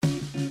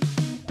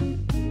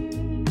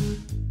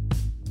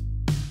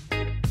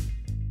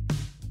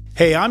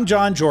Hey, I'm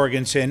John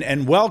Jorgensen,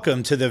 and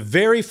welcome to the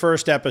very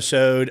first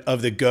episode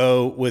of the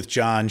Go with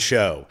John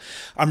show.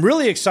 I'm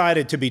really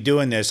excited to be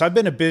doing this. I've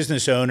been a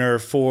business owner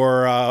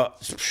for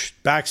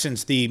back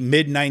since the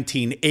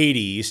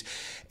mid-1980s.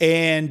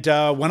 And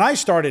when I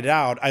started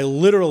out, I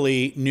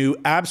literally knew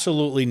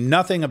absolutely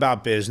nothing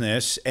about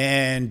business.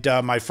 And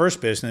my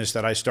first business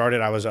that I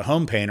started, I was a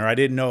home painter. I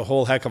didn't know a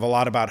whole heck of a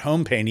lot about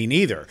home painting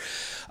either.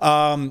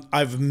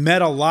 I've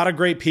met a lot of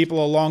great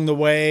people along the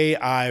way.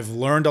 I've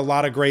learned a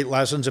lot of great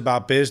lessons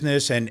about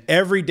business. And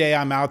every day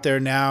I'm out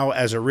there now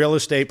as a real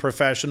estate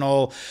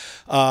professional,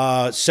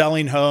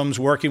 selling homes,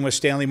 working with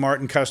Stanley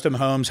Martin Custom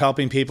Homes,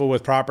 helping people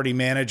with property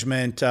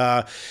management.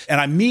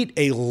 And I meet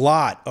a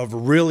lot of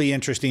really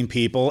interesting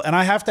people, and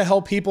I have to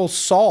help people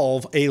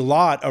solve a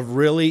lot of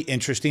really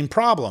interesting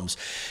problems.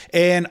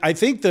 And I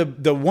think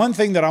the one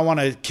thing that I want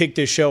to kick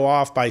this show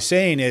off by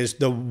saying is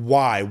the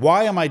why.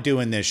 Why am I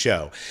doing this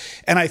show?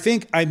 And I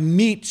think I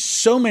meet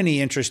so many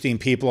interesting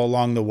people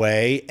along the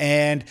way,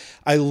 and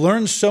I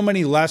learn so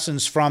many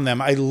lessons from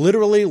them. I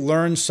literally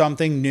learn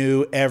something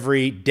new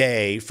every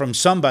day from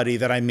somebody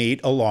that I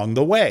meet along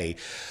the way.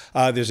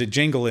 There's a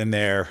jingle in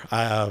there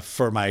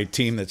for my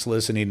team that's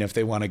listening if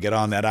they want to get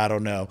on that. I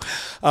don't know.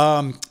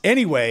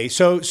 Anyway,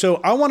 so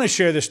I want to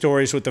share the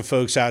stories with the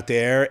folks out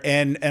there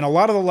and a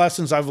lot of the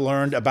lessons I've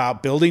learned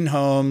about building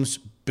homes,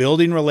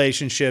 building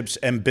relationships,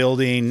 and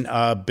building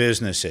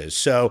businesses.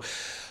 So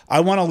I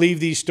want to leave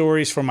these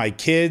stories for my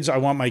kids. I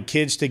want my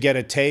kids to get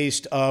a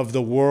taste of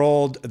the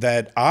world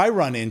that I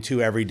run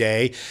into every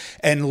day.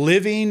 And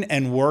living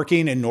and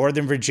working in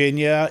Northern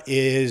Virginia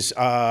is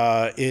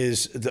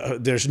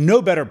there's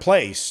no better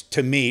place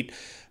to meet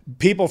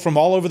people from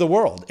all over the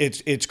world.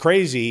 It's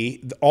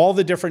crazy. All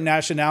the different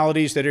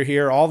nationalities that are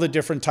here, all the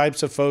different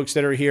types of folks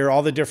that are here,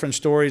 all the different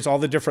stories, all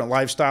the different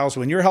lifestyles.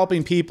 When you're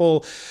helping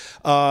people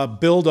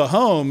build a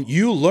home,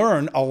 you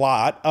learn a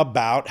lot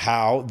about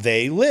how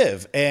they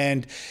live.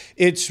 And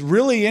it's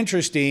really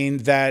interesting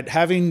that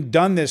having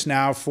done this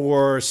now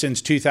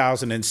since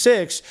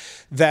 2006,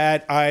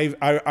 that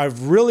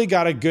I've really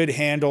got a good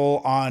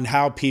handle on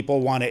how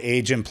people want to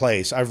age in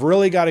place. I've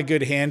really got a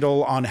good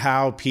handle on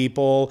how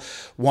people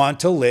want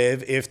to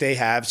live if they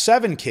have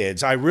 7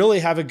 kids. I really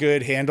have a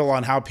good handle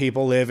on how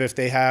people live if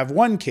they have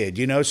 1 kid.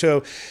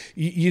 So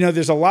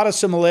there's a lot of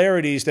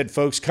similarities that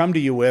folks come to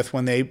you with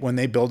when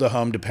they build a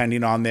home,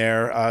 depending on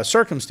their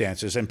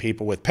circumstances, and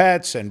people with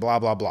pets and blah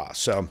blah blah.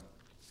 So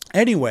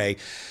anyway,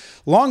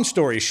 long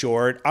story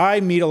short, I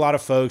meet a lot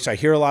of folks. I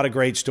hear a lot of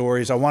great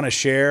stories. I want to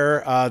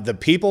share the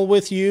people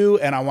with you,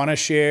 and I want to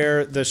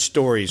share the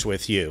stories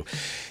with you.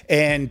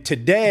 And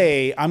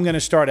today, I'm going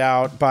to start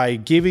out by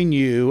giving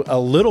you a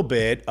little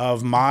bit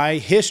of my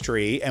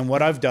history and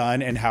what I've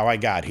done and how I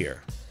got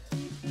here.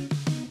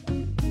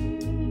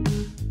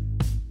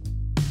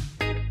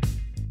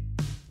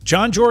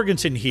 John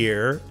Jorgensen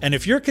here, and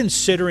if you're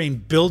considering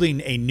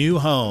building a new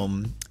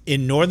home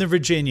in Northern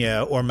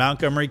Virginia or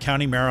Montgomery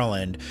County,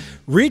 Maryland,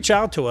 reach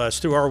out to us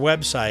through our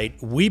website,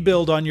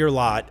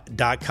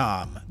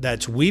 webuildonyourlot.com.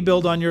 That's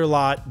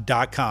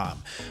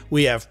webuildonyourlot.com.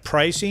 We have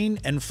pricing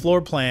and floor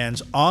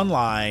plans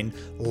online,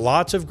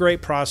 lots of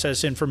great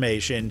process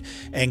information,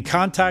 and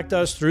contact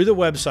us through the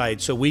website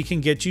so we can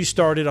get you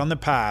started on the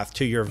path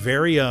to your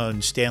very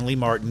own Stanley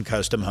Martin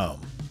Custom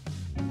Home.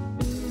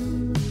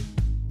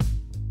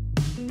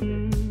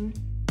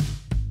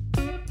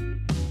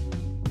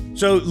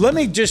 So let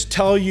me just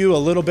tell you a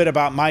little bit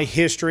about my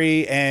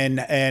history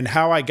and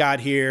how I got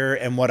here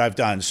and what I've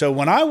done. So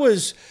when I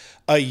was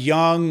a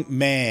young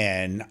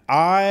man,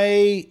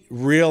 I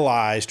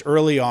realized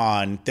early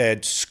on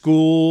that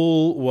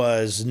school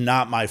was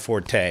not my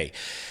forte.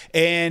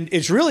 And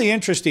it's really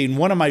interesting.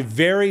 One of my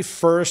very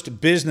first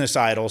business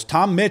idols,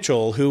 Tom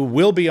Mitchell, who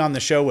will be on the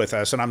show with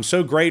us, and I'm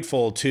so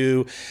grateful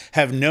to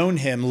have known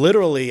him.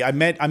 Literally, I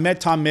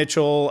met Tom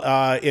Mitchell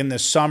in the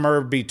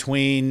summer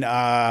between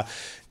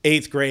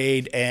 8th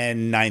grade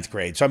and 9th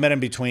grade. So I met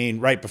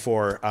him right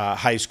before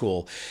high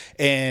school.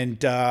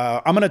 And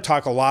I'm going to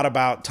talk a lot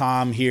about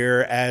Tom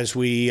here as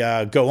we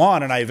go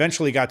on. And I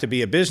eventually got to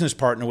be a business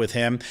partner with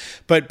him.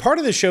 But part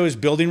of the show is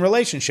building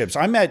relationships.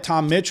 I met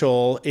Tom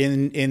Mitchell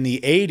in the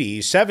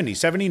 80s, 70,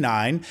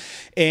 79,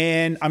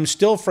 and I'm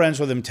still friends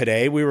with him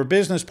today. We were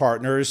business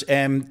partners.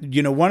 And,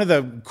 one of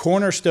the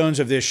cornerstones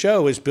of this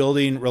show is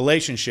building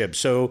relationships.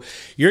 So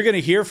you're going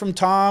to hear from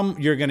Tom.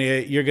 You're going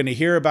to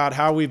hear about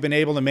how we've been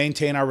able to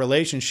maintain our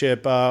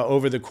relationship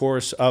over the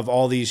course of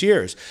all these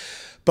years.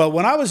 But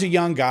when I was a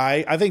young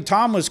guy, I think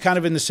Tom was kind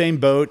of in the same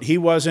boat. He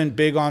wasn't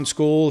big on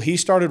school. He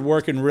started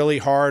working really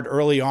hard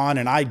early on,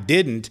 and I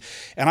didn't.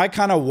 And I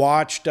kind of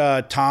watched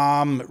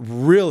Tom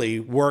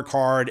really work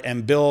hard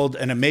and build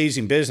an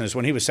amazing business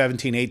when he was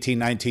 17, 18,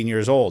 19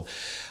 years old.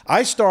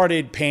 I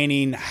started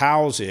painting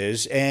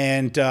houses,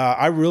 and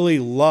I really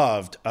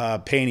loved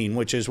painting,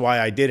 which is why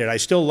I did it. I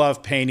still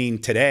love painting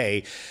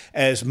today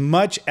as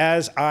much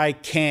as I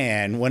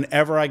can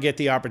whenever I get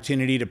the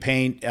opportunity to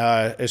paint,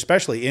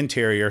 especially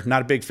interior.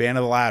 Not a big fan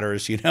of the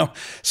ladders.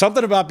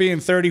 Something about being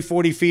 30,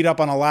 40 feet up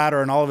on a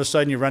ladder and all of a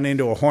sudden you run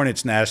into a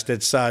hornet's nest.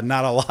 It's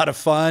not a lot of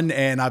fun,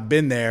 and I've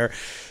been there.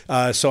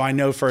 So I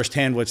know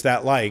firsthand what's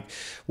that like,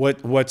 what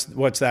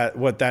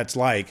that's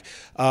like.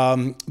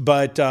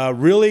 But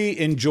really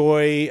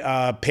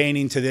enjoy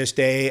painting to this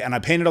day. And I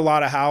painted a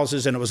lot of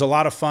houses, and it was a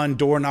lot of fun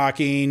door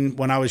knocking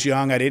when I was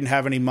young. I didn't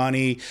have any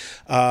money,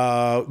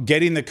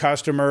 getting the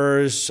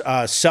customers,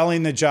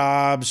 selling the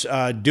jobs,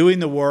 doing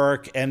the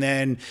work, and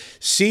then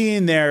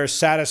seeing their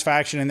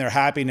satisfaction and their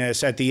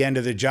happiness at the end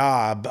of the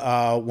job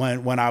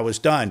when I was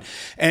done.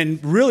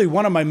 And really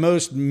one of my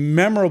most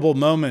memorable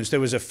moments, there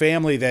was a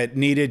family that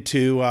needed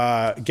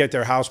to get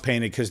their house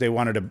painted because they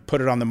wanted to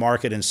put it on the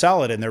market and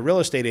sell it. And their real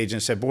estate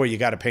agent said, boy, you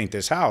got to paint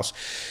this house.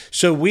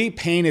 So we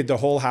painted the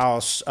whole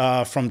house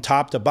from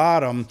top to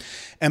bottom.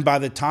 And by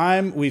the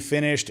time we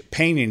finished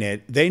painting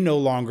it, they no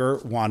longer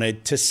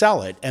wanted to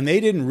sell it. And they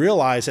didn't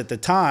realize at the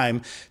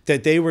time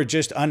that they were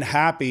just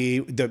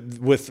unhappy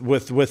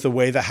with the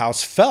way the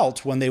house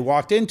felt when they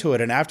walked into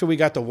it. And after we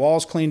got the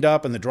walls cleaned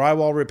up and the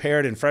drywall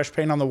repaired and fresh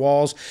paint on the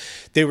walls,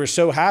 they were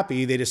so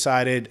happy they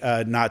decided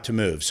not to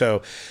move.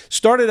 So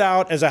started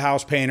out as a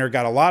house painter,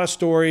 got a lot of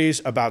stories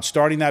about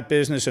starting that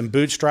business and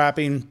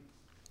bootstrapping.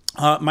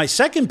 My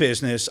second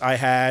business I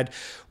had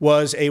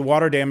was a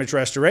water damage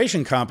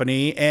restoration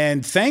company,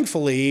 and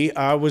thankfully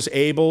I was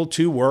able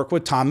to work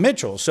with Tom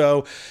Mitchell.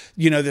 So,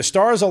 the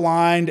stars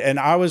aligned, and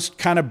I was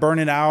kind of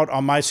burning out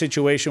on my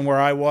situation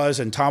where I was,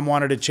 and Tom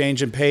wanted to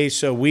change and pace.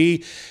 So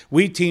we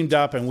teamed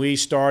up and we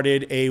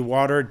started a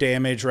water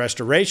damage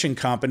restoration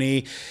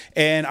company.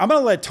 And I'm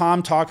going to let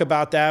Tom talk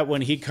about that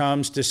when he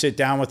comes to sit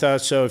down with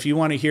us. So if you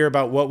want to hear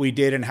about what we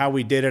did and how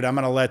we did it, I'm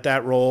going to let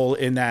that roll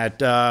in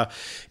that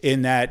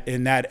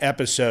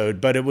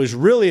episode. But it was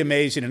really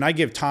amazing, and I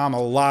give Tom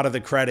a lot of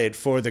the credit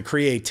for the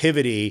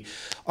creativity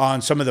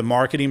on some of the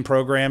marketing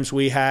programs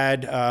we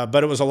had.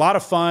 But it was a lot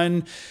of fun.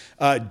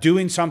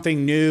 Doing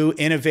something new,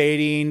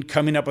 innovating,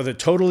 coming up with a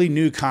totally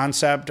new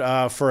concept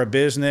for a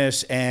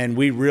business, and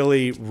we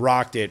really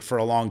rocked it for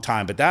a long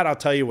time. But that, I'll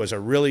tell you, was a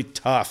really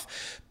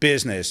tough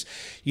business.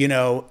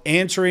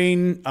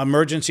 Answering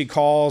emergency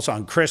calls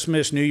on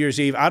Christmas, New Year's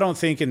Eve. I don't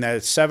think in the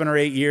 7 or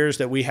 8 years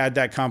that we had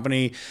that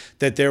company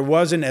that there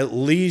wasn't at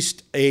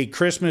least a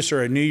Christmas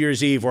or a New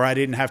Year's Eve where I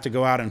didn't have to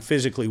go out and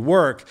physically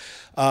work.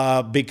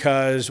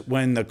 Because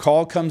when the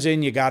call comes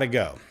in, you got to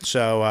go.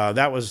 So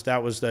that was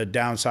the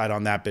downside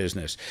on that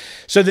business.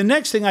 So the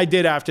next thing I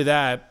did after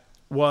that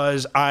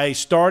was I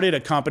started a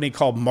company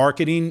called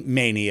Marketing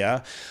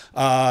Mania.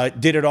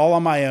 Did it all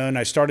on my own.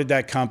 I started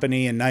that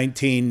company in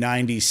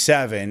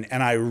 1997,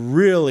 and I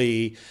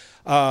really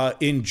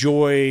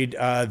enjoyed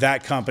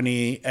that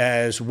company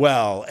as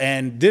well.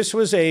 And this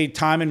was a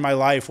time in my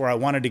life where I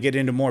wanted to get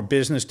into more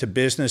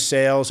business-to-business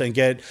sales and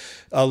get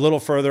a little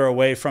further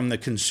away from the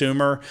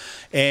consumer.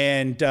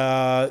 And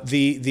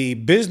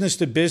the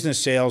business-to-business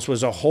sales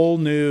was a whole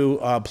new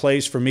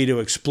place for me to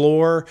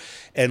explore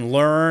and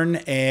learn.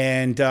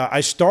 And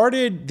I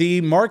started the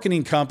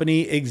marketing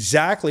company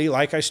exactly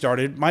like I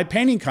started my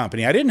painting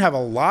company. I didn't have a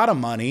lot of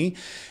money,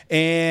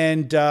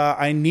 and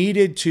I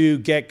needed to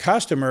get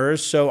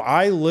customers. So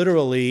I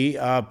literally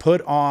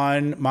put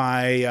on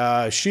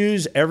my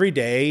shoes every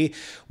day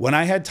when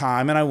I had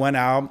time, and I went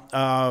out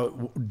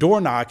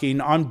door knocking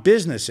on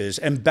businesses.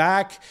 And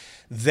back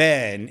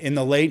then, in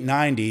the late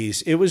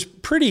 90s, it was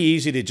pretty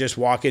easy to just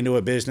walk into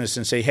a business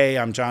and say, hey,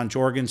 I'm John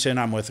Jorgensen.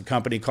 I'm with a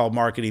company called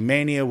Marketing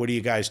Mania. What are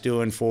you guys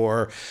doing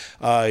for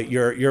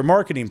your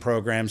marketing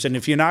programs? And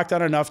if you knocked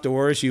on enough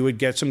doors, you would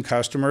get some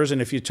customers. And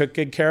if you took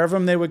good care of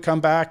them, they would come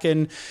back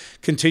and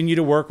continue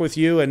to work with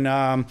you. And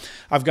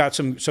I've got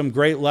some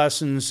great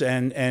lessons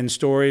and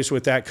stories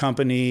with that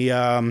company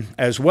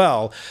as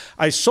well.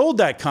 I sold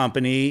that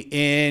company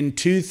in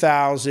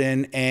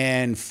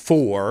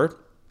 2004.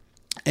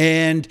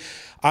 And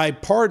I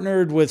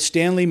partnered with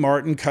Stanley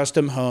Martin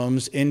Custom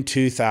Homes in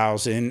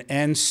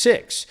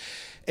 2006.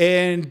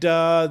 And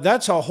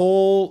that's a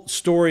whole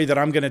story that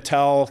I'm going to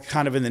tell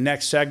kind of in the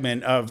next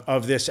segment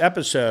of this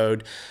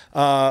episode.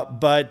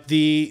 But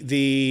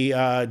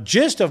the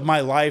gist of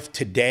my life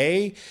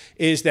today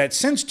is that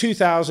since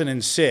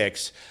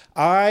 2006,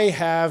 I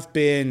have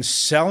been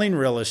selling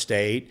real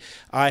estate.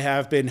 I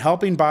have been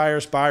helping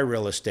buyers buy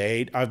real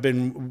estate. I've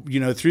been,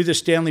 through the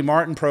Stanley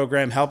Martin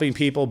program, helping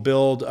people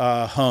build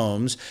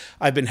homes.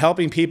 I've been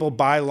helping people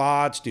buy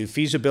lots, do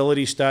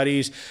feasibility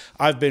studies.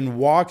 I've been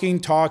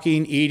walking,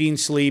 talking, eating,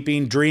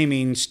 sleeping,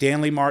 dreaming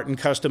Stanley Martin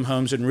Custom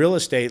Homes and real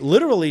estate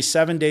literally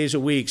 7 days a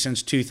week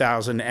since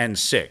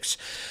 2006.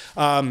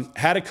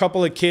 Had a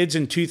couple of kids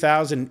in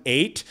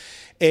 2008.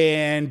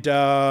 And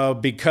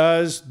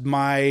because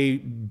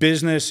my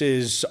business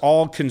is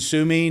all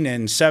consuming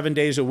and 7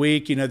 days a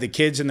week, the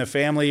kids and the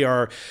family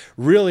are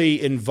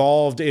really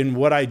involved in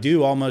what I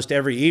do almost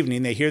every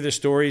evening. They hear the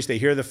stories, they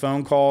hear the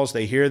phone calls,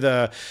 they hear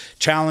the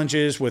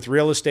challenges with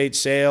real estate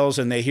sales,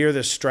 and they hear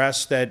the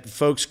stress that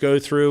folks go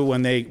through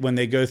when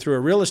they go through a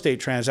real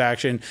estate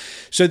transaction.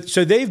 So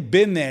they've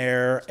been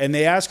there and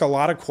they ask a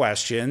lot of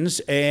questions,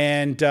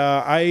 and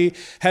I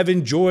have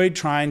enjoyed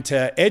trying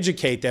to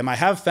educate them. I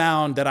have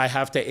found that I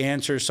have to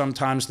answer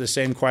sometimes the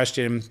same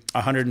question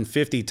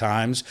 150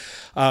 times.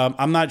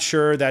 I'm not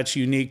sure that's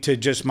unique to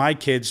just my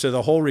kids. So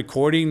the whole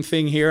recording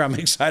thing here, I'm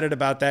excited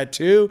about that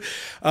too,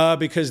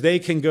 because they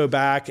can go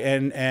back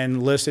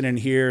and listen and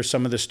hear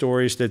some of the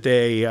stories that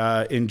they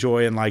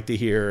enjoy and like to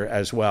hear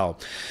as well.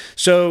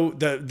 So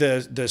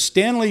the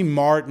Stanley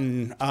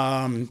Martin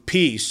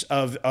piece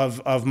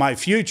of my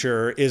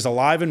future is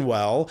alive and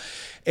well.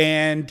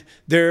 And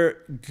there are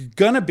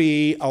going to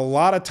be a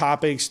lot of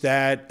topics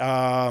that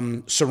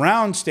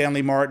surround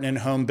Stanley Martin and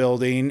home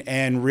building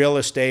and real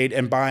estate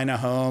and buying a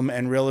home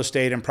and real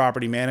estate and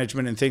property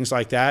management and things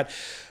like that.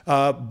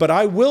 But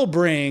I will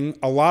bring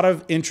a lot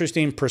of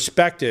interesting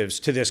perspectives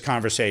to this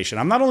conversation.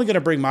 I'm not only going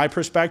to bring my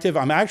perspective,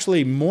 I'm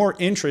actually more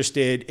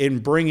interested in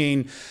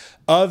bringing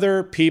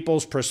other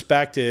people's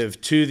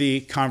perspective to the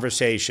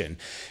conversation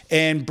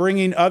and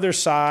bringing other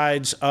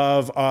sides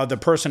of the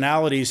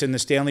personalities in the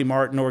Stanley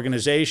Martin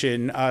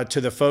organization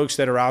to the folks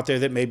that are out there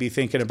that may be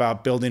thinking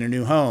about building a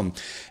new home,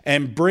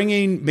 and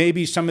bringing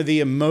maybe some of the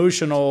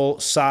emotional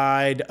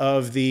side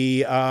of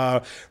the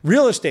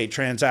real estate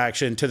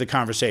transaction to the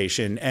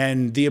conversation,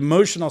 and the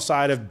emotional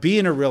side of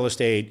being a real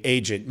estate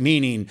agent,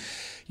 meaning,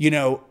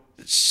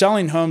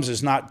 selling homes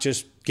is not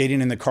just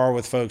getting in the car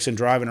with folks and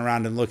driving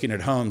around and looking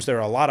at homes. There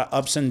are a lot of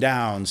ups and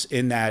downs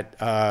in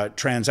that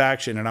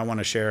transaction, and I want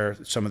to share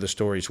some of the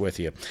stories with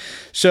you.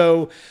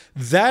 So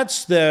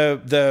that's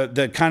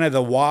the kind of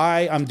the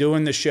why I'm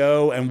doing the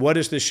show, and what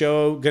is the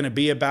show going to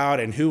be about,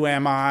 and who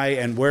am I,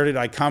 and where did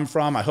I come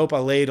from. I hope I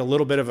laid a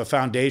little bit of a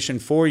foundation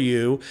for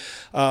you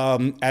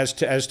as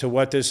to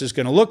what this is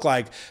going to look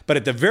like. But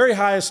at the very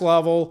highest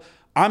level,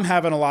 I'm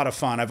having a lot of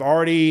fun. I've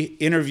already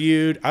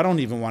interviewed. I don't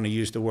even want to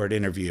use the word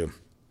interview.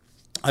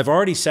 I've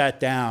already sat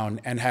down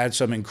and had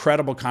some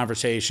incredible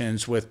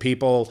conversations with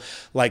people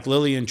like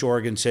Lillian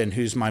Jorgensen,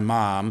 who's my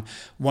mom,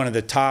 one of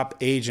the top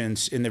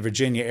agents in the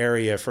Virginia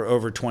area for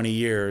over 20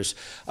 years.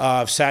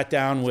 I've sat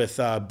down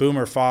with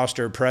Boomer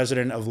Foster,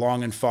 president of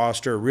Long &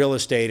 Foster Real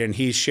Estate, and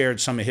he's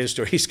shared some of his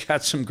stories. He's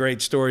got some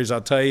great stories,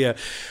 I'll tell you.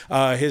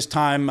 His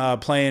time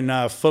playing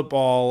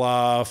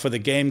football for the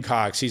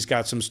Gamecocks, he's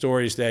got some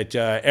stories that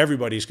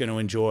everybody's going to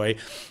enjoy.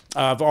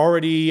 I've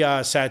already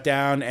sat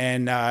down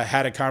and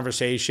had a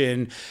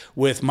conversation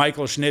with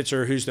Michael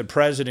Schnitzer, who's the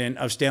president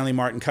of Stanley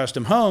Martin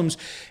Custom Homes.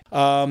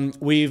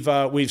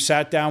 We've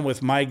sat down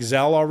with Mike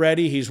Zell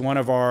already. He's one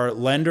of our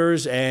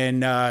lenders,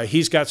 and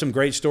he's got some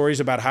great stories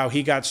about how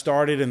he got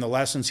started and the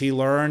lessons he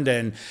learned,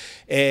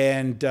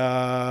 and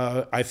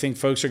I think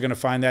folks are going to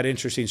find that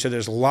interesting. So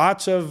there's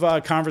lots of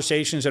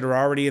conversations that are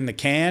already in the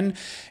can,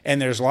 and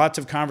there's lots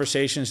of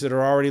conversations that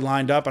are already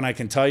lined up, and I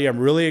can tell you I'm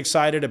really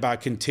excited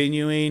about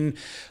continuing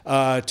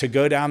to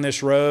go down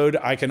this road.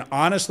 I can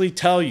honestly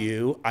tell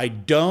you I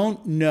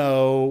don't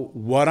know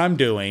what I'm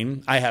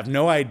doing. I have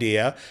no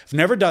idea. I've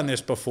never done this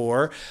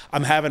before.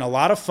 I'm having a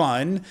lot of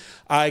fun.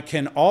 I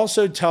can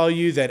also tell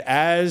you that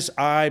as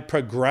I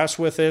progress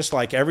with this,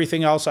 like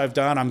everything else I've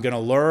done, I'm going to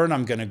learn,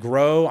 I'm going to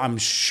grow. I'm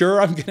sure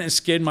I'm going to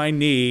skin my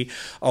knee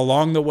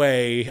along the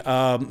way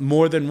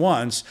more than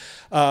once.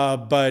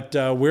 But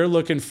we're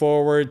looking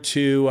forward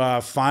to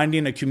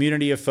finding a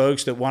community of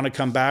folks that want to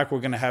come back. We're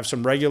going to have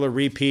some regular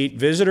repeat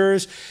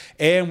visitors,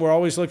 and we're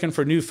always looking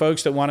for new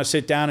folks that want to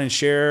sit down and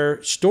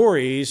share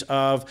stories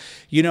of,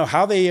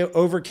 how they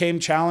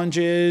overcame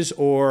challenges,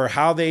 or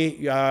how they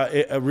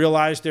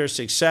realized their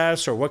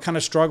success, or what kind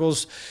of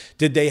struggles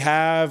did they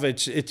have.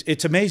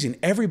 It's amazing.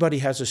 Everybody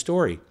has a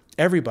story.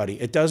 Everybody.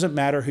 It doesn't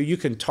matter who. You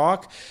can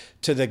talk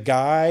to the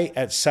guy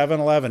at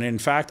 7-Eleven. In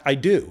fact, I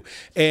do.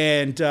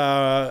 And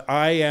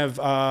I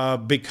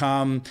have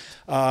become,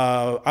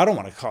 I don't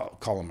want to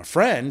call him a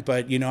friend,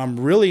 but, I'm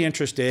really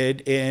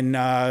interested in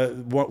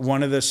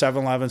one of the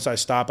 7-Elevens I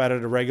stop at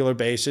a regular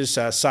basis.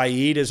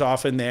 Saeed is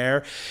often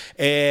there.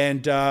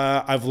 And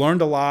I've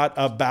learned a lot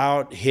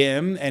about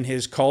him and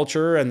his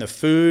culture and the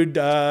food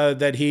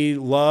that he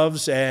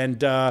loves.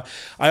 And I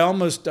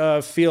almost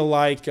feel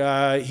like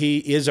he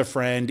is a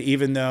friend,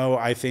 even though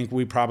I think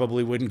we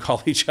probably wouldn't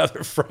call each other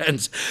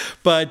friends.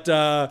 But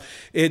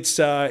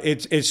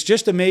it's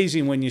just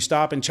amazing when you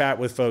stop and chat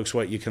with folks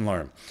what you can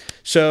learn.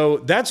 So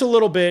that's a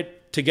little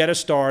bit to get us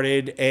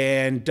started.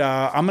 And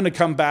I'm going to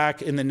come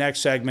back in the next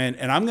segment,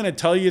 and I'm going to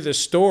tell you the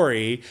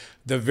story.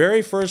 The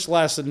very first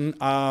lesson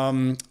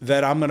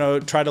that I'm going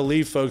to try to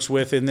leave folks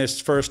with in this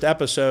first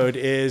episode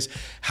is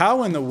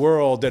how in the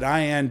world did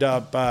I end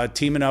up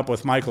teaming up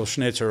with Michael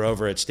Schnitzer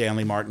over at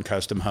Stanley Martin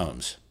Custom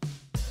Homes.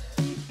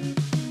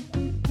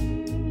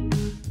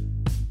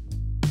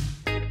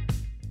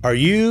 Are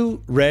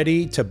you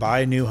ready to buy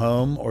a new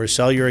home or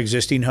sell your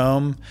existing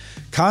home?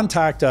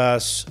 Contact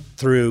us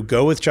through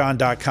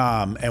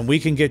gowithjohn.com and we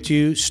can get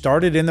you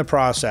started in the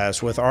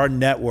process with our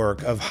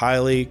network of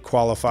highly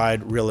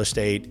qualified real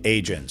estate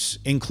agents,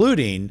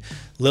 including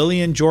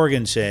Lillian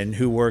Jorgensen,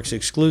 who works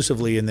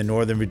exclusively in the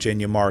Northern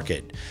Virginia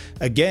market.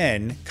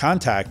 Again,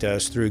 contact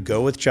us through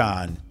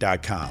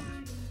gowithjohn.com.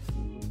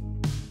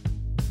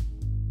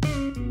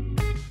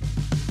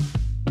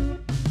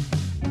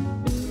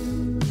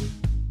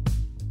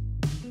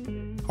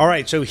 All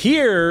right, so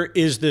here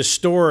is the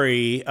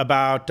story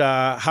about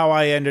how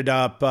I ended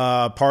up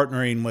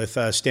partnering with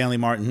Stanley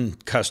Martin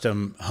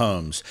Custom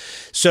Homes.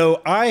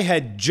 So I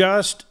had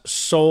just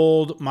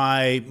sold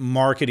my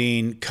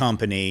marketing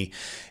company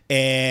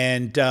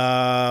and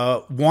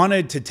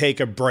wanted to take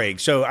a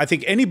break. So I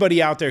think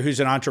anybody out there who's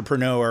an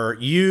entrepreneur,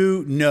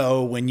 you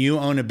know when you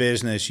own a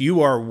business, you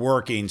are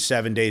working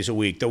 7 days a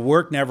week. The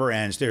work never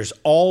ends. There's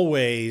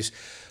always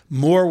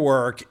more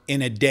work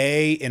in a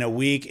day, in a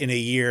week, in a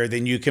year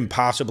than you can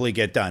possibly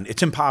get done.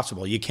 It's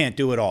impossible. You can't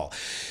do it all.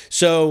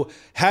 So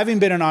having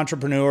been an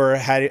entrepreneur,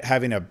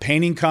 having a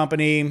painting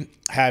company,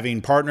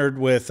 having partnered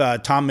with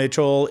Tom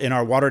Mitchell in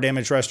our water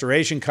damage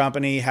restoration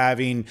company,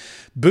 having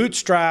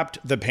bootstrapped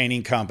the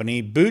painting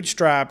company,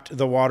 bootstrapped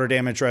the water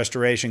damage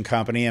restoration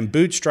company, and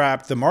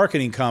bootstrapped the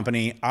marketing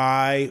company,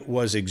 I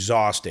was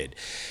exhausted.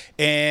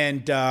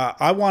 And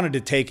I wanted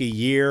to take a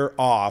year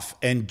off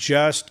and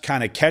just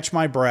kind of catch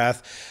my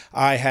breath.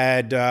 I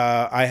had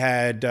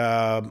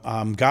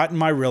gotten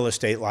my real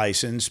estate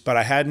license, but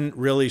I hadn't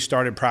really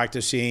started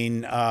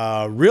practicing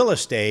real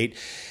estate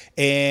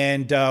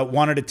and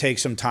wanted to take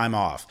some time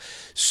off.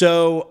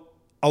 So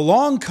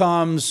along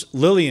comes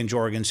Lillian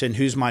Jorgensen,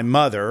 who's my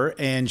mother,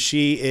 and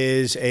she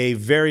is a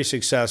very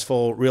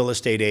successful real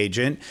estate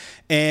agent.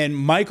 And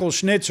Michael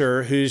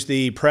Schnitzer, who's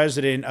the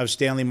president of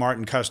Stanley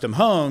Martin Custom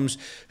Homes,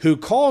 who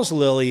calls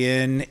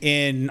Lillian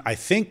in, I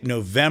think,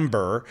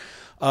 November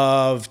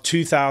of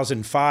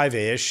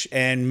 2005-ish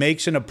and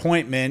makes an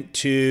appointment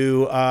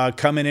to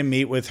come in and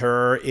meet with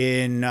her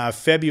in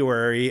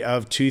February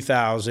of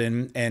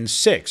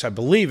 2006. I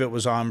believe it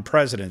was on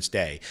President's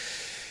Day.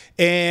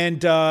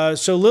 And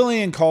so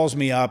Lillian calls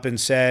me up and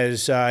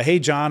says, hey,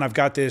 John, I've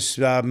got this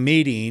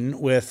meeting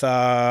with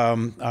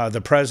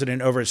the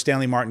president over at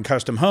Stanley Martin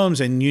Custom Homes,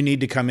 and you need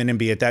to come in and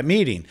be at that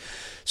meeting.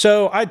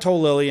 So I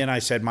told Lillian, I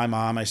said,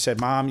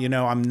 Mom, you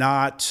know, I'm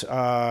not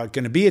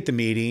going to be at the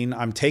meeting.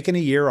 I'm taking a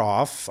year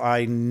off.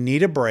 I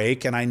need a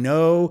break. And I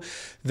know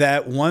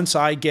that once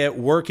I get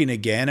working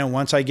again and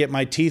once I get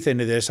my teeth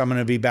into this, I'm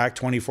going to be back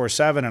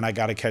 24/7 and I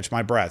got to catch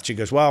my breath. She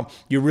goes, well,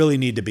 you really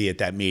need to be at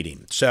that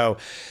meeting. So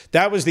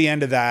that was the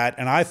end of that.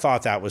 And I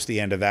thought that was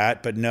the end of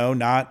that, but no,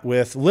 not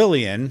with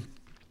Lillian.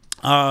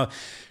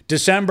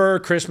 December,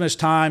 Christmas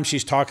time,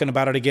 she's talking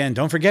about it again.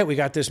 Don't forget, we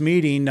got this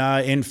meeting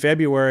in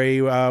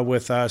February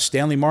with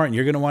Stanley Martin.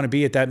 You're going to want to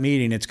be at that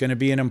meeting. It's going to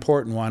be an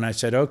important one. I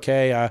said,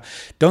 okay,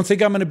 don't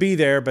think I'm going to be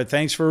there, but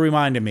thanks for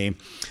reminding me.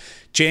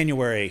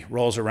 January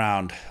rolls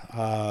around.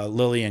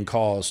 Lillian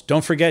calls.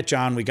 Don't forget,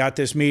 John, we got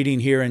this meeting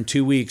here in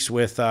 2 weeks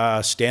with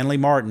Stanley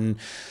Martin.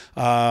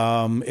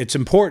 It's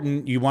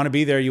important. You want to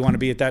be there. You want to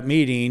be at that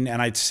meeting. And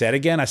I said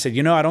again, I said,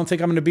 you know, I don't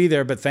think I'm going to be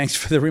there, but thanks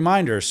for the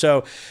reminder. So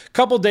a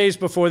couple days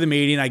before the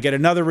meeting, I get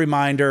another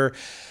reminder.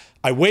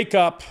 I wake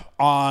up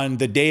on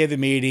the day of the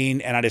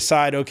meeting and I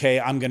decide, okay,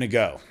 I'm going to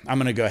go. I'm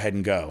going to go ahead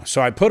and go.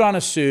 So I put on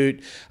a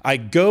suit. I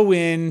go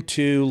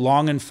into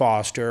Long &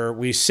 Foster.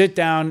 We sit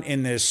down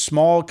in this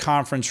small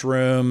conference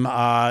room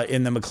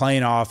in the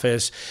McLean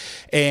office,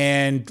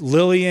 and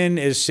Lillian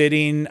is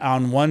sitting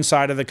on one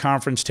side of the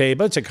conference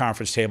table. It's a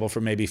conference table for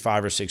maybe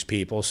 5 or 6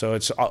 people, so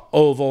it's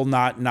oval,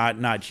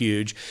 not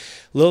huge.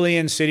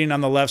 Lillian's sitting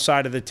on the left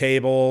side of the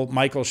table.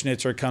 Michael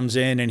Schnitzer comes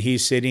in and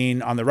he's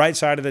sitting on the right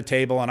side of the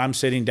table, and I'm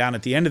sitting down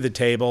at the end of the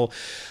table.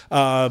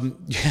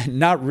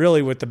 Not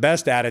really with the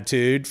best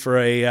attitude for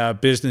a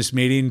business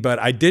meeting, but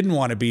I didn't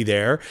want to be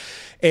there.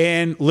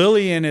 And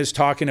Lillian is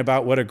talking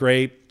about what a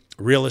great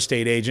real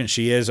estate agent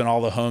she is and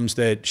all the homes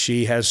that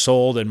she has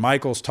sold. And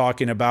Michael's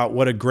talking about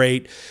what a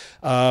great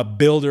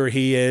builder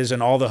he is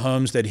and all the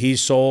homes that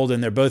he's sold.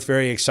 And they're both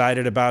very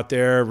excited about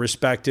their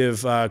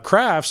respective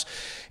crafts.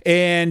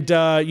 And,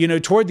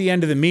 toward the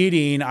end of the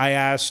meeting, I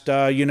asked,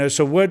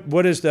 so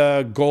what is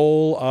the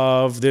goal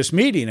of this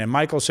meeting? And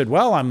Michael said,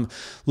 well, I'm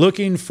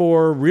looking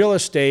for real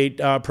estate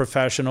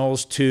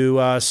professionals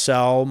to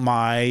sell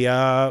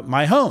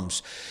my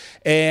homes.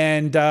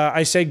 And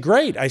I said,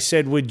 great. I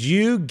said, would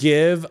you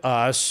give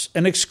us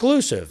an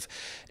exclusive?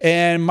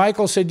 And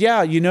Michael said, yeah,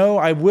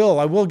 I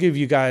will give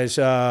you guys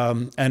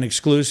an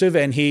exclusive.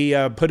 And he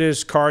put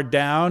his card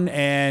down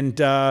and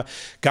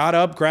got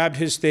up, grabbed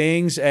his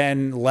things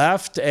and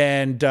left.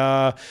 And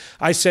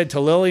I said to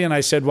Lillian,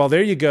 I said, well,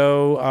 there you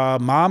go,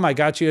 Mom, I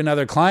got you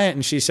another client.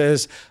 And she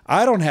says,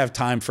 I don't have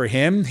time for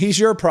him. He's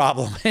your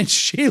problem. And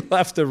she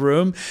left the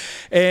room.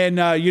 And,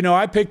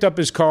 I picked up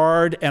his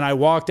card and I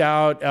walked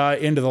out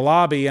into the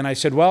lobby and I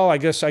said, well, I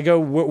guess I go,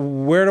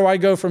 where do I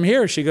go from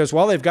here? She goes,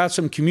 well, they've got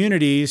some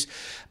communities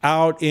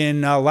out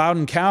in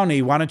Loudoun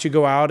County. Why don't you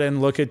go out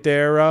and look at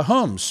their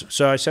homes?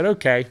 So I said,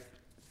 okay.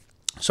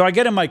 So I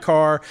get in my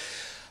car.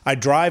 I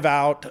drive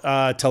out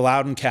to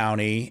Loudoun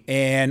County,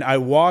 and I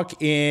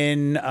walk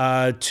in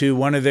to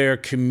one of their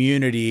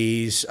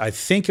communities. I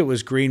think it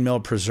was Green Mill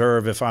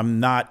Preserve, if I'm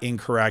not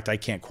incorrect. I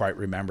can't quite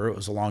remember. It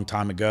was a long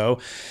time ago.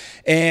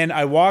 And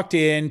I walked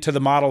into the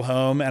model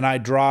home, and I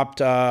dropped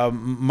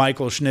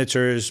Michael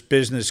Schnitzer's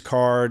business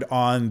card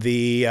on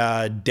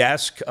the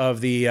desk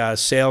of the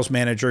sales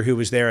manager who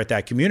was there at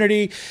that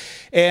community.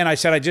 And I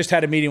said, I just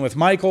had a meeting with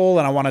Michael,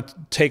 and I want to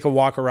take a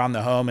walk around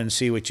the home and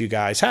see what you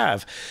guys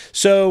have.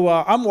 So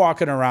I'm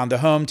walking around the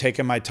home,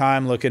 taking my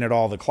time, looking at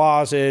all the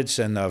closets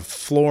and the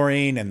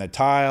flooring and the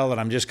tile, and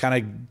I'm just kind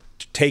of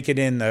taking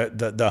in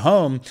the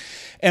home.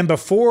 And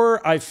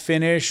before I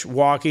finish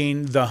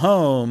walking the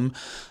home,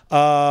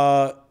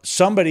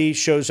 somebody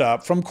shows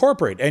up from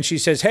corporate, and she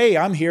says, hey,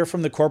 I'm here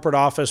from the corporate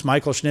office.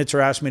 Michael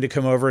Schnitzer asked me to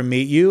come over and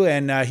meet you,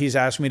 and he's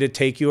asked me to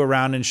take you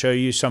around and show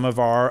you some of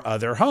our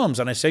other homes.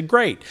 And I said,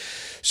 great.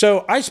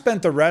 So I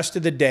spent the rest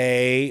of the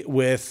day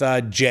with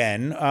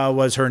Jen,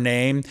 was her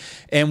name,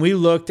 and we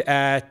looked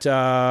at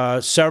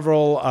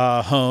several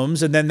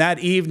homes. And then that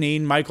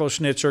evening, Michael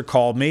Schnitzer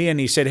called me, and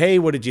he said, hey,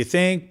 what did you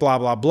think? Blah,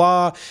 blah,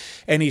 blah.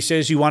 And he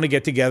says, you want to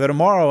get together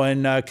tomorrow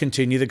and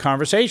continue the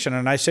conversation?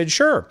 And I said,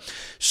 sure.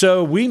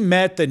 So we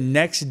met the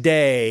next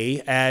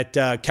day at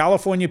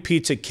California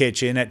Pizza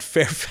Kitchen at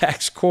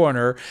Fairfax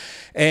Corner,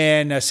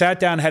 and sat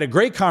down, had a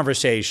great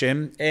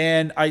conversation.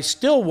 And I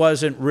still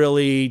wasn't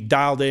really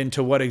dialed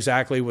into what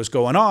exactly was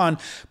going on.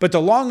 But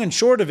the long and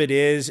short of it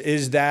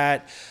is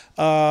that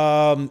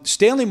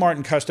Stanley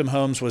Martin Custom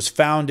Homes was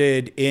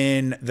founded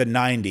in the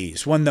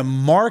 90s when the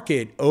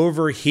market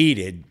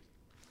overheated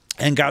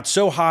and got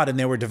so hot, and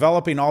they were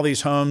developing all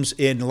these homes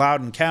in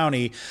Loudoun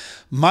County.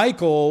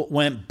 Michael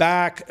went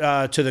back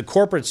to the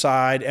corporate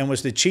side and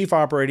was the chief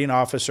operating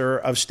officer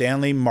of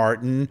Stanley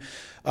Martin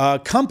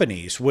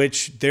companies,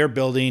 which they're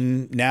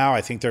building now.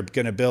 I think they're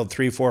going to build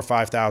 3,000, 4,000,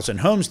 5,000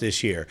 homes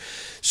this year.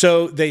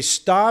 So they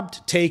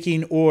stopped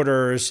taking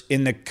orders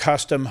in the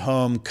custom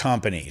home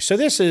company. So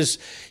this is,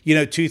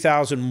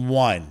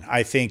 2001,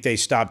 I think they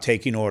stopped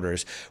taking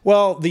orders.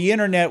 Well, the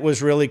internet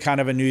was really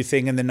kind of a new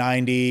thing in the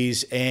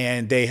 90s,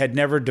 and they had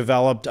never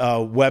developed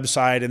a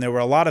website, and there were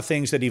a lot of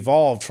things that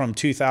evolved from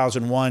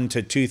 2001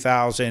 to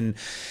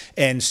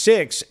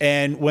 2006.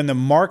 And when the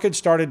market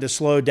started to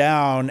slow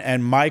down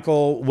and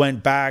Michael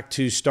went back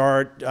to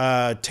start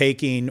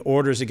taking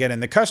orders again in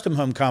the custom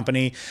home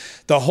company,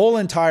 the whole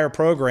entire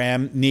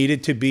program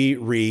needed to be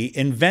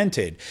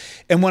reinvented.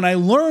 And when I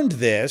learned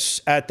this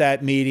at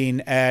that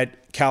meeting at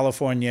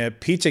California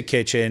Pizza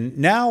Kitchen,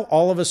 now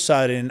all of a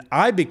sudden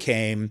I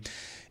became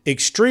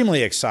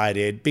extremely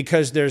excited,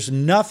 because there's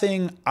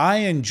nothing I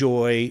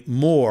enjoy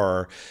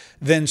more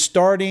than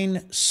starting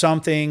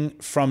something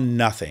from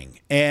nothing.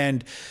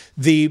 And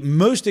the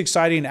most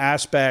exciting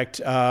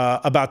aspect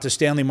about the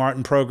Stanley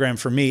Martin program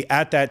for me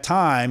at that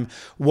time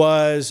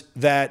was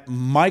that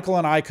Michael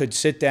and I could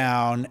sit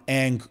down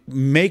and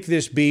make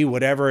this be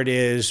whatever it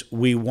is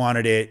we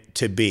wanted it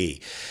to be.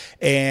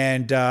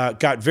 And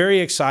got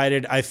very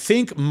excited. I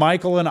think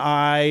Michael and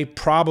I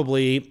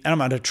probably, and I'm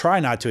going to try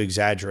not to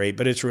exaggerate,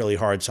 but it's really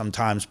hard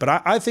sometimes,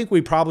 but I think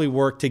we probably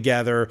worked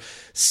together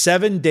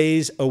 7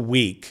 days a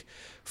week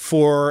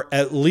for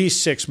at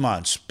least 6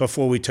 months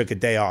before we took a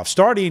day off,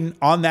 starting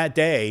on that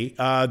day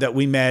that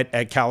we met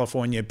at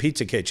California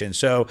Pizza Kitchen.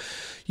 So,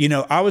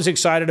 I was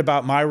excited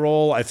about my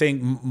role. I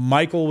think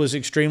Michael was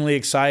extremely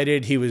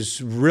excited. He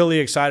was really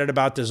excited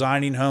about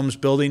designing homes,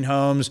 building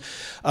homes,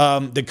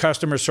 the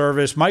customer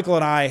service. Michael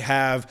and I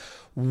have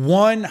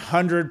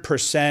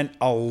 100%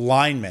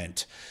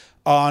 alignment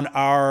on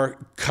our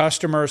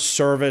customer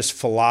service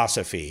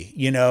philosophy,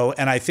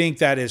 and I think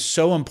that is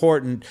so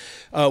important.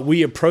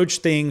 We approach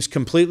things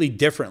completely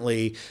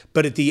differently,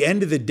 but at the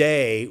end of the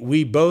day,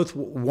 we both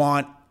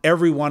want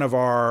every one of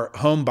our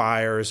home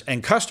buyers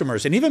and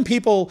customers, and even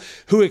people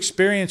who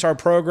experience our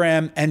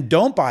program and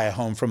don't buy a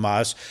home from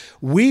us,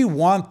 we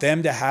want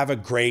them to have a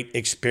great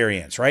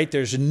experience, right?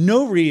 There's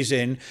no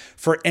reason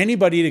for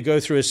anybody to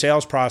go through a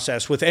sales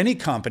process with any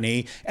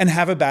company and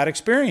have a bad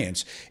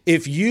experience.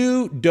 If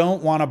you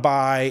don't want to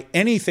buy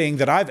anything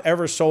that I've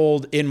ever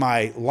sold in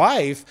my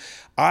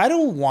life, I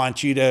don't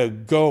want you to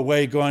go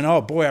away going,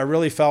 oh boy, I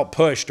really felt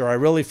pushed, or I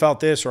really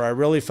felt this, or I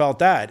really felt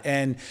that.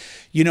 And,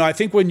 I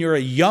think when you're a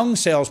young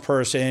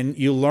salesperson,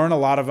 you learn a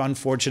lot of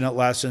unfortunate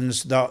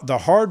lessons the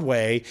hard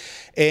way.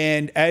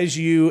 And as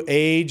you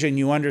age and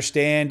you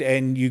understand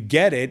and you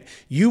get it,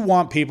 you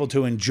want people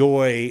to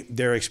enjoy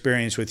their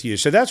experience with you.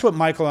 So that's what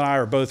Michael and I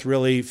are both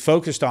really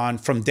focused on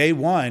from day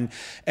one.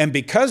 And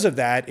because of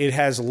that, it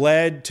has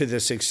led to the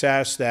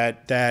success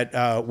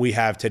that we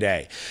have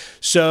today.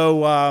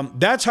 So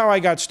that's how I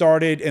got got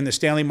started in the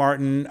Stanley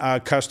Martin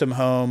custom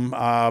home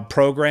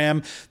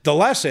program, the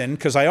lesson,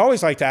 because I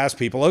always like to ask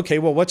people, okay,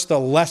 well, what's the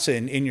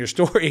lesson in your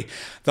story?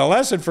 The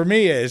lesson for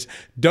me is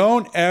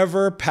don't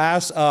ever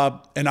pass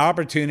up an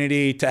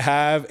opportunity to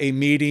have a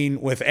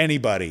meeting with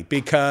anybody,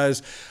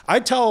 because I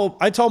tell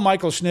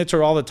Michael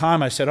Schnitzer all the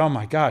time, I said, oh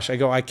my gosh,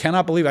 I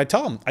cannot believe it. I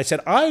tell him, I said,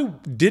 I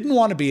didn't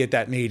want to be at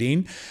that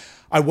meeting.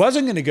 I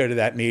wasn't going to go to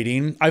that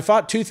meeting. I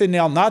fought tooth and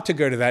nail not to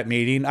go to that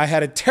meeting. I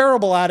had a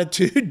terrible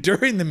attitude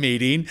during the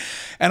meeting.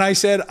 And I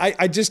said,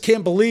 I just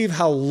can't believe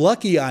how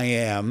lucky I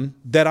am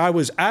that I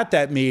was at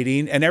that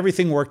meeting and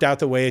everything worked out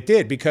the way it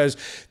did, because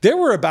there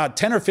were about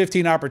 10 or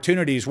 15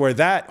 opportunities where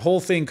that whole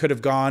thing could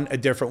have gone a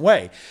different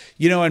way.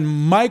 And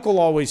Michael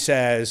always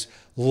says,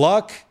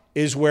 luck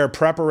is where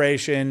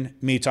preparation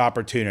meets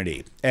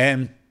opportunity.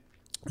 And,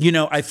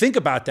 I think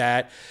about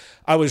that.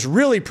 I was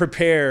really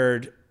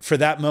prepared for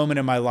that moment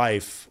in my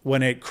life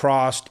when it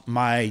crossed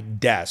my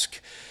desk.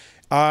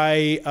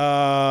 I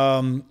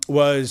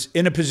was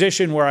in a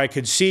position where I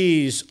could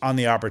seize on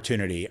the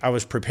opportunity. I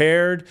was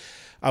prepared.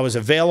 I was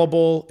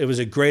available. It was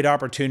a great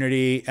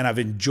opportunity, and I've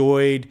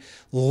enjoyed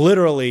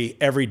literally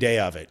every day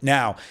of it.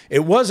 Now,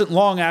 it wasn't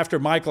long after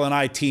Michael and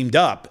I teamed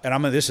up,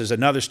 and this is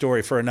another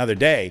story for another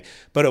day,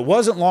 but it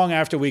wasn't long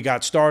after we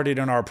got started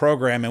in our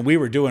program and we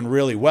were doing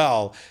really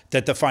well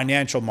that the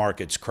financial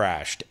markets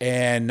crashed.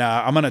 And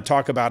I'm going to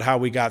talk about how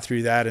we got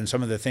through that and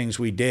some of the things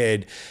we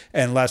did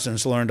and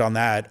lessons learned on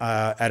that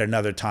at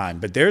another time.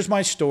 But there's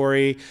my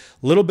story,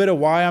 a little bit of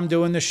why I'm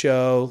doing the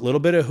show, a little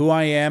bit of who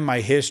I am,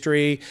 my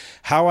history,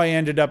 how I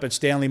ended up at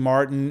Stanley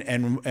Martin,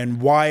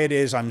 and why it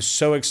is I'm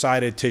so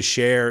excited to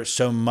share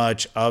so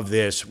much of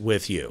this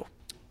with you.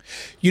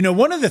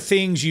 One of the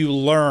things you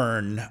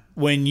learn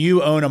when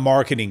you own a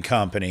marketing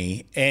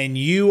company and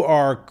you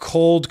are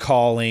cold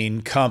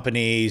calling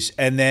companies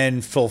and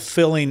then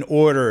fulfilling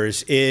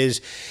orders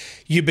is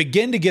you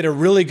begin to get a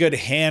really good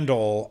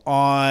handle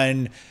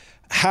on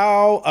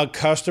how a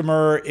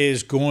customer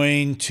is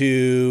going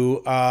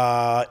to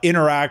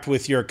interact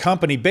with your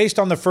company based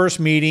on the first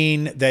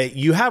meeting that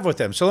you have with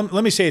them. So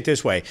let me say it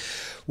this way.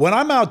 When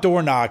I'm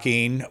outdoor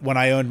knocking, when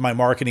I owned my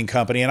marketing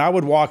company, and I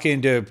would walk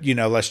into,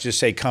 let's just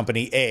say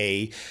company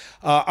A,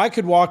 I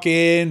could walk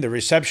in, the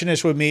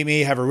receptionist would meet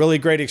me, have a really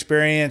great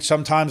experience.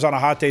 Sometimes on a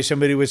hot day,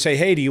 somebody would say,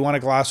 hey, do you want a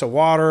glass of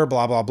water?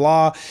 Blah, blah,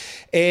 blah.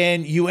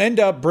 And you end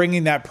up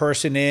bringing that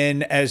person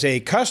in as a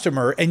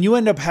customer, and you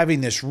end up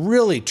having this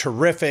really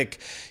terrific,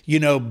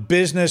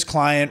 business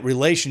client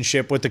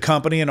relationship with the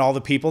company and all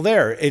the people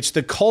there. It's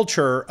the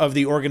culture of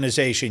the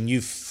organization.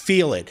 You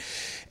feel it.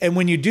 And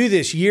when you do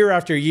this year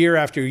after year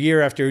after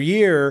year after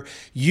year,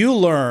 you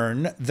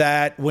learn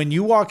that when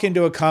you walk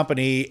into a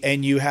company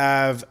and you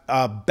have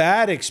a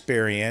bad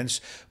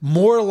experience,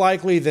 more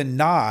likely than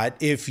not,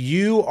 if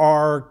you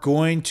are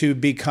going to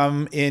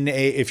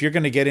if you're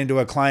going to get into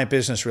a client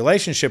business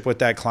relationship with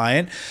that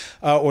client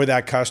or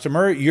that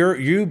customer,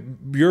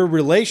 your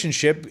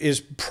relationship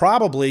is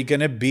probably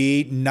going to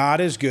be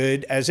not as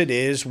good as it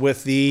is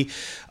with the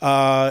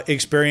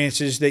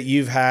experiences that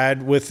you've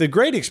had with the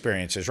great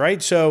experiences,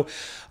 right? So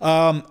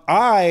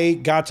I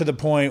got to the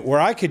point where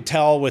I could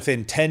tell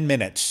within 10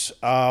 minutes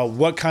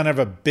what kind of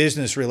a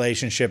business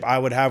relationship I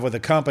would have with a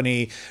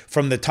company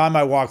from the time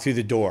I walked through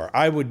the door.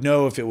 I would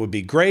know if it would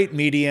be great,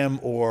 medium,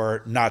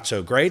 or not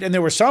so great. And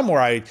there were some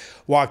where I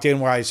walked in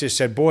where I just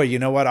said, boy, you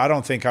know what? I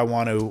don't think I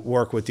want to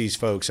work with these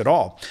folks at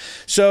all.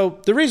 So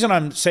the reason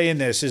I'm saying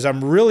this is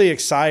I'm really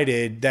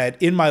excited that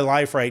in my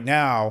life right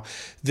now,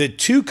 the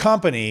two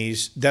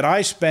companies that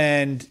I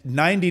spend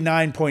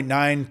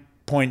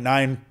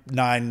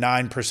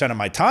 99.999% of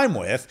my time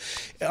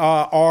with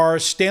are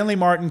Stanley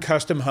Martin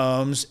Custom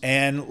Homes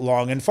and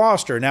Long &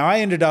 Foster. Now, I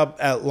ended up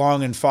at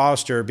Long &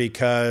 Foster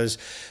because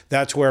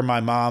that's where my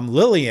mom,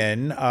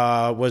 Lillian,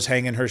 was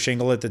hanging her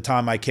shingle at the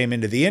time I came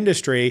into the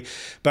industry.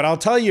 But I'll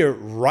tell you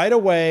right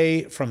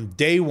away from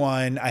day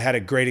one, I had a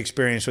great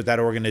experience with that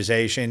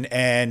organization.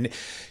 And,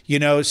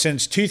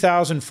 since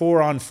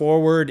 2004 on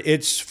forward,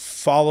 it's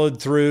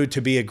followed through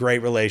to be a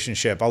great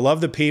relationship. I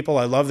love the people.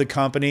 I love the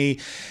company.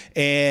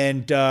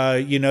 And,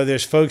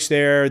 there's folks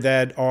there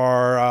that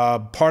are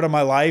part of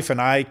my life,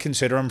 and I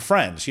consider them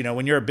friends.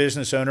 When you're a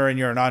business owner and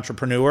you're an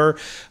entrepreneur,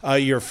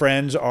 your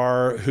friends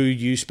are who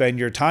you spend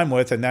your time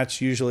with, and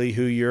that's usually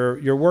who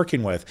you're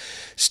working with.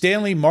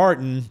 Stanley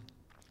Martin,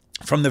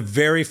 from the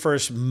very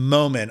first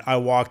moment I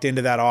walked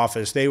into that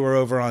office, they were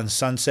over on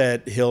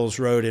Sunset Hills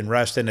Road in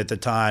Reston at the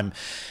time.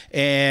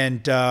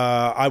 And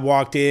I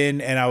walked in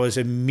and I was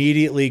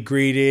immediately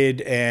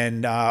greeted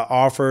and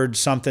offered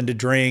something to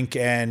drink.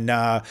 And,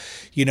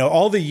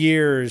 all the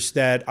years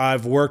that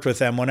I've worked with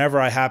them,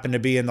 whenever I happen to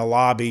be in the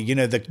lobby,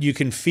 you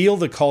can feel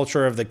the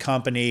culture of the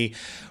company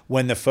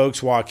when the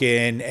folks walk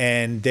in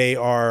and they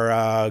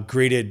are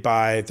greeted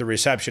by the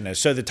receptionist.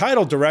 So the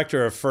title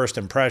Director of First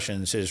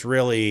Impressions is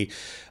really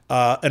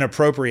an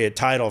appropriate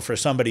title for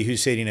somebody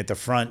who's sitting at the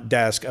front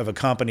desk of a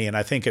company, and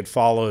I think it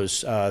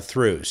follows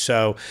through.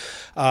 So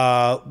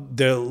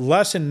the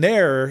lesson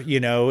there,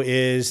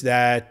 is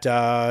that,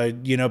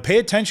 pay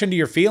attention to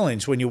your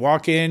feelings. When you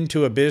walk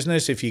into a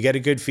business, if you get a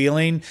good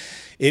feeling,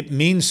 it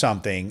means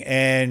something,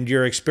 and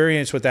your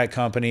experience with that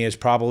company is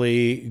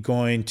probably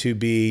going to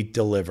be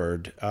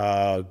delivered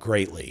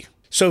greatly.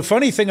 So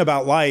funny thing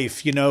about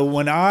life,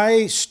 when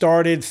I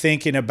started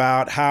thinking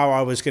about how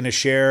I was going to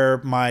share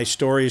my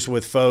stories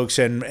with folks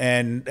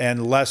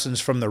and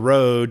lessons from the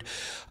road,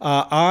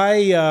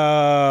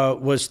 I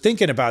was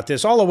thinking about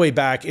this all the way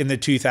back in the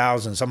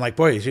 2000s. I'm like,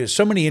 boy,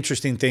 so many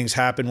interesting things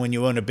happen when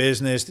you own a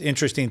business.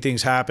 Interesting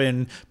things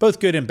happen, both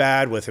good and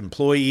bad, with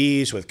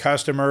employees, with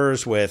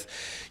customers, with,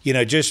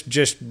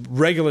 just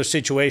regular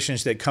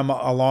situations that come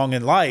along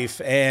in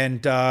life.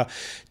 And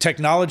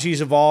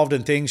technology's evolved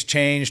and things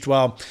changed.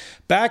 Well,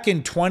 back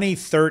in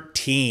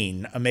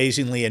 2013,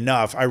 amazingly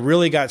enough, I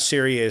really got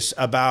serious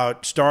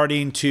about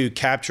starting to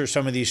capture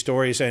some of these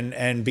stories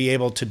and be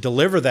able to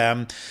deliver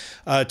them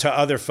to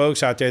other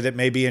folks out there that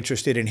may be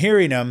interested in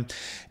hearing them.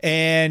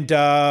 And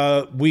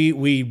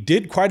we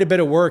did quite a bit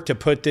of work to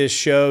put this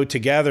show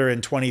together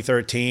in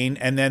 2013.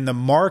 And then the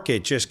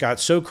market just got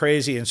so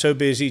crazy and so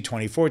busy,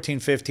 2014,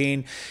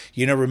 15.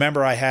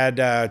 Remember I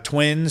had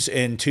twins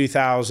in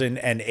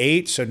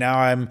 2008. So now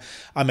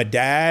I'm a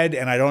dad,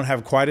 and I don't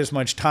have quite as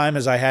much time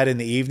as I had in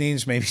the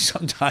evenings, maybe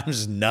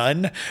sometimes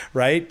none,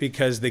 right?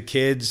 Because the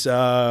kids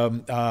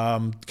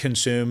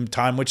consume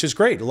time, which is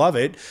great. Love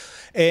it.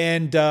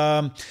 And,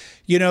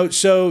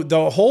 so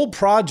the whole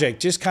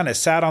project just kind of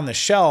sat on the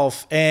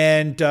shelf,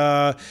 and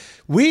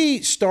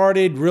we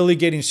started really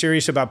getting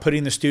serious about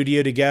putting the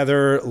studio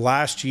together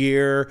last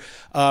year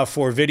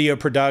for video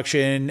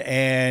production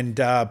and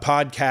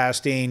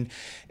podcasting.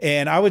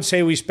 And I would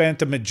say we spent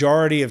the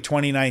majority of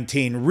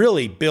 2019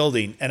 really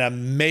building an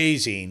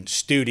amazing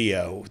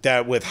studio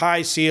that with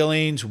high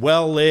ceilings,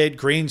 well lit,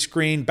 green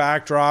screen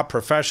backdrop,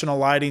 professional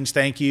lightings.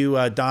 Thank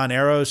you, Don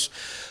Eros,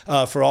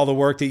 for all the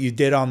work that you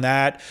did on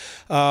that.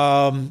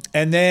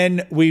 And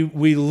then we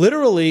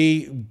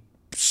literally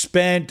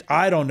spent,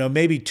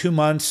 maybe 2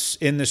 months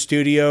in the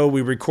studio.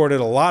 We recorded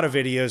a lot of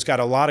videos, got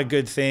a lot of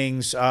good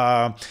things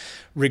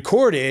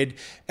recorded,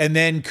 and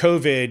then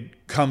COVID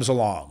comes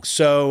along.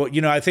 So,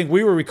 I think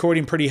we were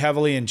recording pretty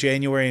heavily in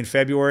January and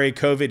February.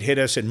 COVID hit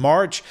us in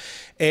March,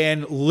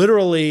 and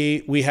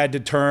literally we had to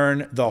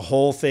turn the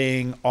whole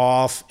thing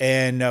off.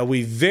 And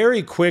we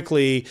very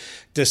quickly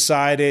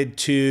decided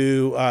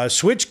to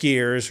switch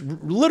gears.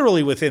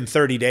 Literally within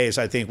 30 days,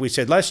 I think we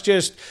said, let's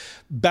just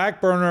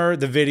back burner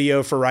the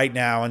video for right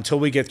now until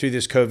we get through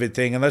this COVID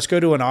thing, and let's go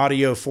to an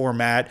audio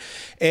format.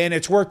 And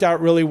it's worked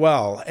out really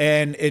well.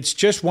 And it's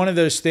just one of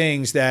those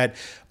things that,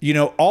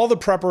 all the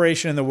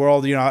preparation in the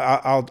world,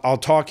 I'll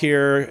talk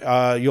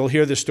here. You'll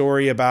hear the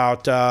story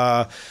about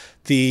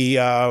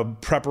the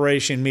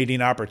preparation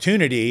meeting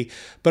opportunity,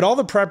 but all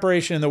the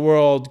preparation in the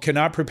world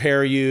cannot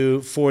prepare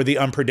you for the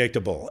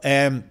unpredictable.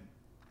 And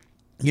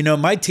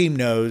my team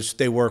knows,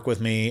 they work with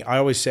me. I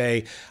always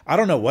say, I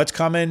don't know what's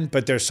coming,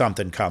 but there's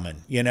something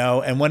coming,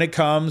 and when it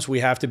comes, we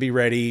have to be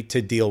ready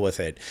to deal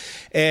with it.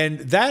 And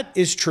that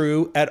is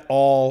true at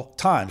all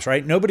times,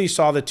 right? Nobody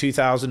saw the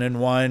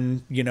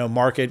 2001,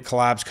 market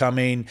collapse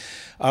coming.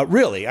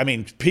 Really,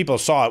 people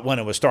saw it when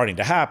it was starting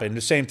to happen.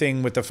 The same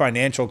thing with the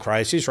financial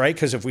crisis, right?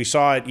 Because if we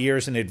saw it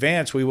years in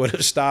advance, we would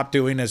have stopped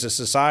doing as a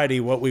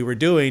society what we were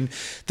doing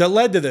that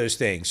led to those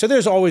things. So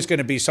there's always going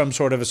to be some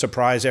sort of a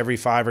surprise every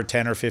 5 or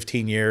 10 or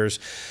 15 years.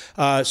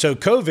 So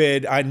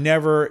COVID, I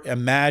never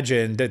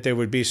imagined that there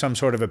would be some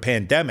sort of a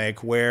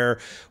pandemic where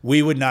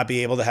we would not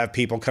be able to have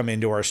people come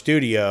into our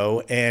studio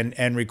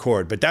and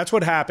record. But that's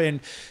what happened.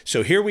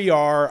 So here we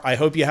are. I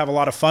hope you have a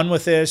lot of fun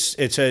with this.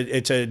 It's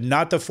a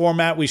not the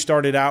format we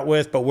started out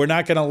with, but we're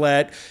not going to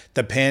let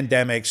the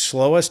pandemic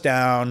slow us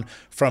down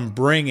from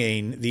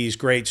bringing these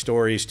great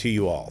stories to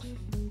you all.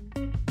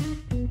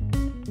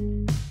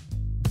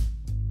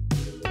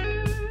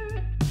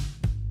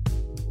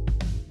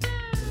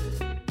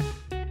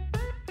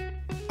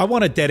 I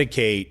want to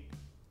dedicate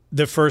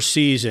the first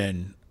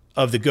season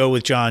of the Go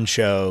With John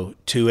show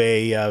to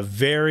a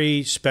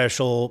very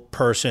special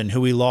person who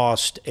we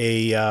lost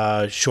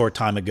a short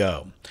time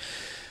ago.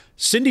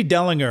 Cindy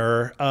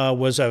Dellinger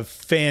was a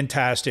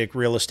fantastic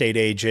real estate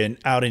agent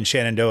out in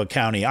Shenandoah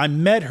County. I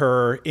met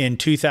her in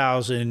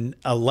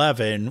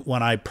 2011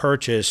 when I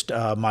purchased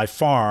my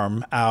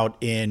farm out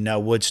in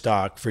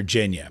Woodstock,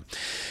 Virginia.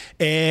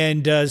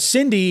 And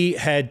Cindy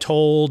had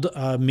told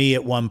me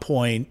at one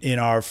point in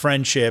our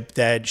friendship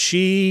that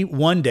she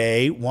one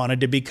day wanted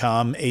to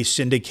become a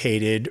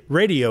syndicated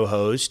radio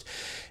host.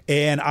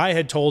 And I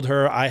had told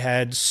her I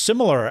had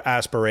similar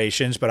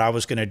aspirations, but I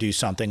was going to do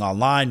something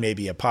online,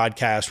 maybe a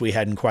podcast. We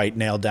hadn't quite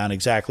nailed down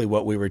exactly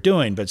what we were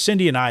doing. But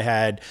Cindy and I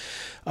had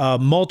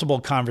multiple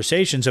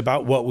conversations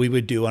about what we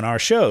would do on our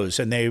shows,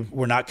 and they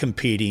were not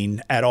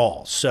competing at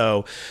all.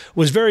 So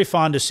was very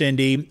fond of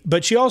Cindy,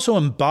 but she also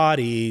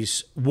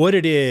embodies what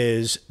it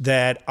is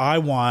that I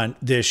want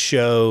this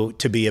show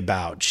to be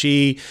about.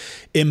 She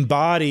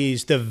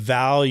embodies the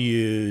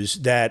values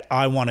that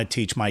I want to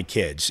teach my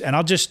kids. And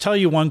I'll just tell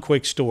you one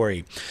quick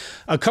story.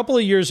 A couple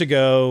of years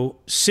ago,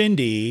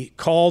 Cindy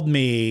called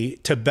me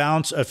to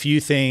bounce a few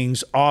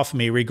things off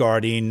me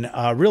regarding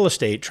a real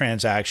estate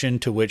transaction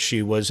to which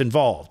she was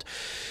involved.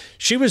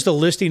 She was the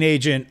listing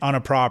agent on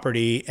a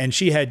property, and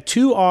she had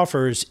 2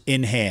 offers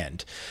in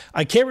hand.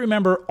 I can't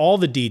remember all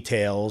the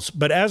details,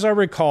 but as I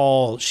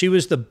recall, she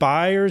was the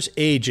buyer's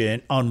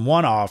agent on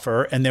one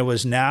offer, and there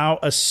was now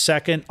a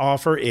second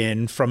offer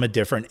in from a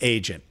different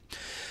agent.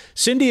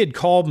 Cindy had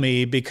called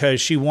me because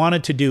she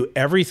wanted to do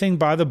everything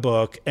by the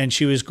book, and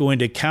she was going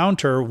to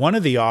counter one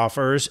of the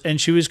offers,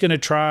 and she was going to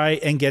try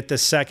and get the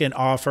second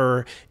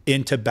offer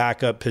into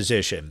backup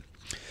position.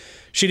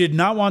 She did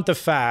not want the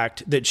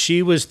fact that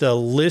she was the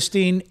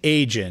listing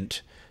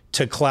agent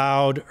to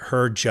cloud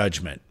her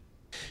judgment.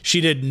 She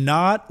did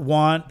not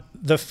want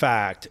the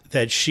fact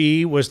that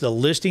she was the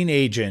listing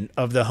agent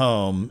of the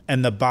home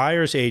and the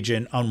buyer's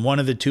agent on one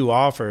of the 2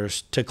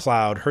 offers to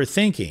cloud her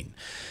thinking.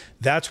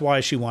 That's why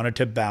she wanted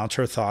to bounce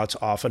her thoughts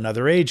off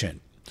another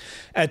agent.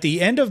 At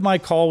the end of my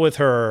call with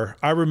her,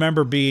 I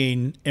remember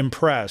being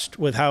impressed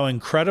with how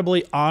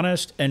incredibly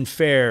honest and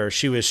fair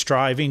she was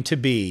striving to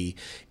be,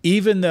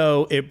 even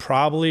though it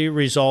probably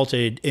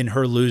resulted in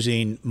her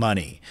losing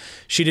money.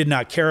 She did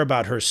not care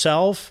about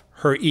herself,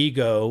 her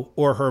ego,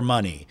 or her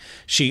money.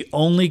 She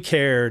only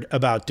cared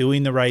about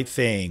doing the right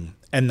thing,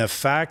 and the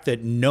fact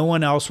that no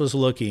one else was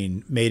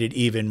looking made it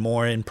even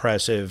more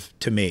impressive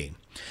to me.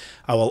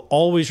 I will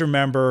always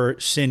remember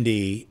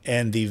Cindy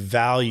and the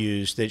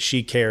values that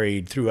she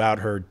carried throughout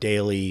her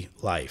daily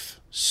life.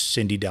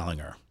 Cindy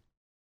Dellinger.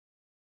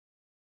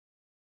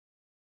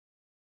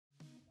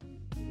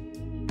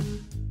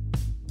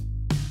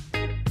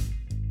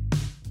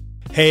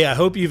 Hey, I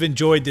hope you've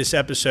enjoyed this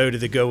episode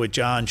of the Go With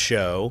John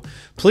show.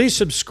 Please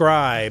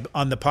subscribe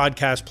on the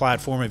podcast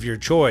platform of your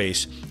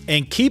choice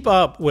and keep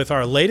up with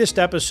our latest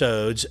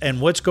episodes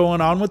and what's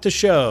going on with the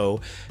show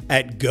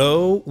at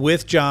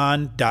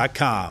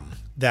gowithjohn.com.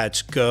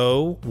 That's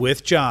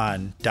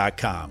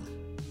gowithjohn.com.